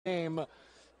game.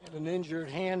 And an injured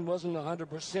hand, wasn't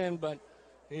 100%, but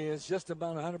he is just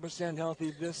about 100%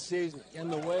 healthy this season.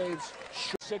 And the Waves,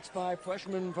 6'5"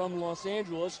 freshman from Los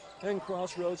Angeles and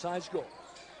Crossroads High School.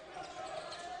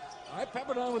 All right,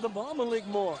 Pepperdine with the ball, Malik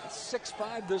Moore,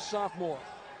 6'5", the sophomore.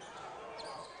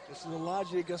 This is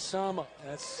Elijah Gassama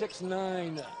at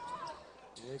 6'9".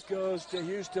 It goes to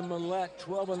Houston Mallette,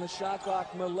 12 on the shot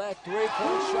clock. Mallette,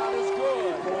 three-point shot is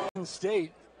good.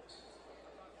 State.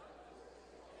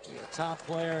 The top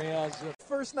player, he has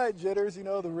first night jitters. You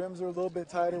know, the rims are a little bit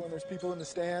tighter when there's people in the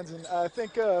stands, and I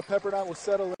think Pepperdine will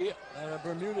settle in.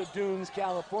 Bermuda Dunes,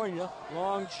 California.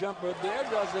 Long jumper there,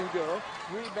 doesn't go.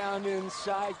 Rebound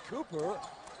inside, Cooper.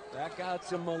 Back out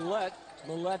to Mallette.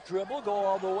 Mallette dribble, go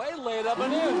all the way, laid up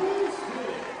and in.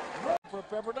 For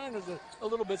Pepperdine is a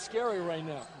little bit scary right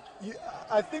now. Yeah,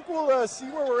 I think we'll see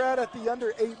where we're at the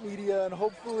under-8 media, and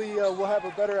hopefully we'll have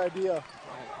a better idea.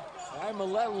 All right,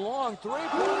 Mallette long,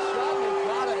 three-point shot, and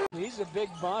got it. He's a big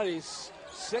body,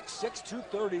 6'6",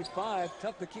 235,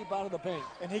 tough to keep out of the paint.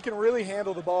 And he can really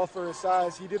handle the ball for his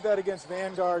size. He did that against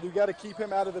Vanguard. You got to keep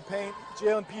him out of the paint.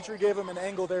 Jalen Petrie gave him an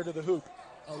angle there to the hoop.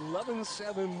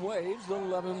 11-7 Waves,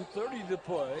 11:30 to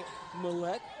play.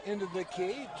 Mallette into the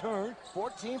key, turn,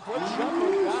 14-foot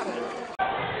jumper, got it.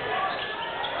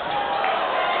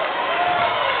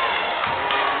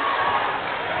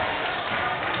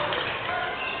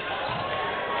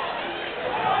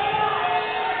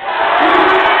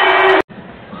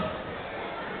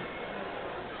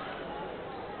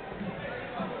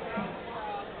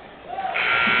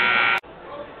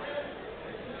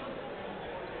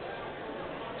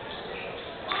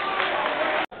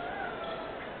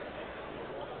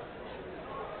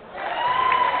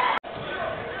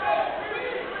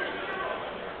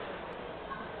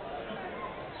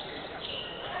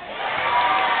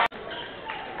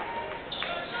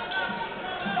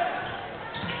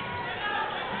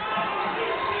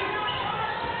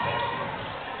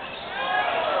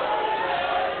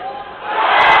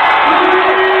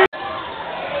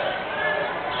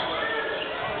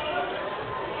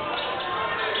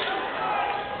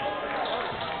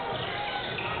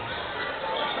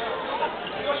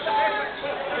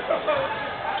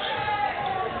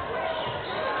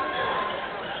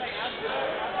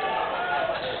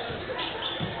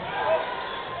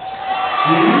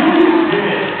 Mm-hmm.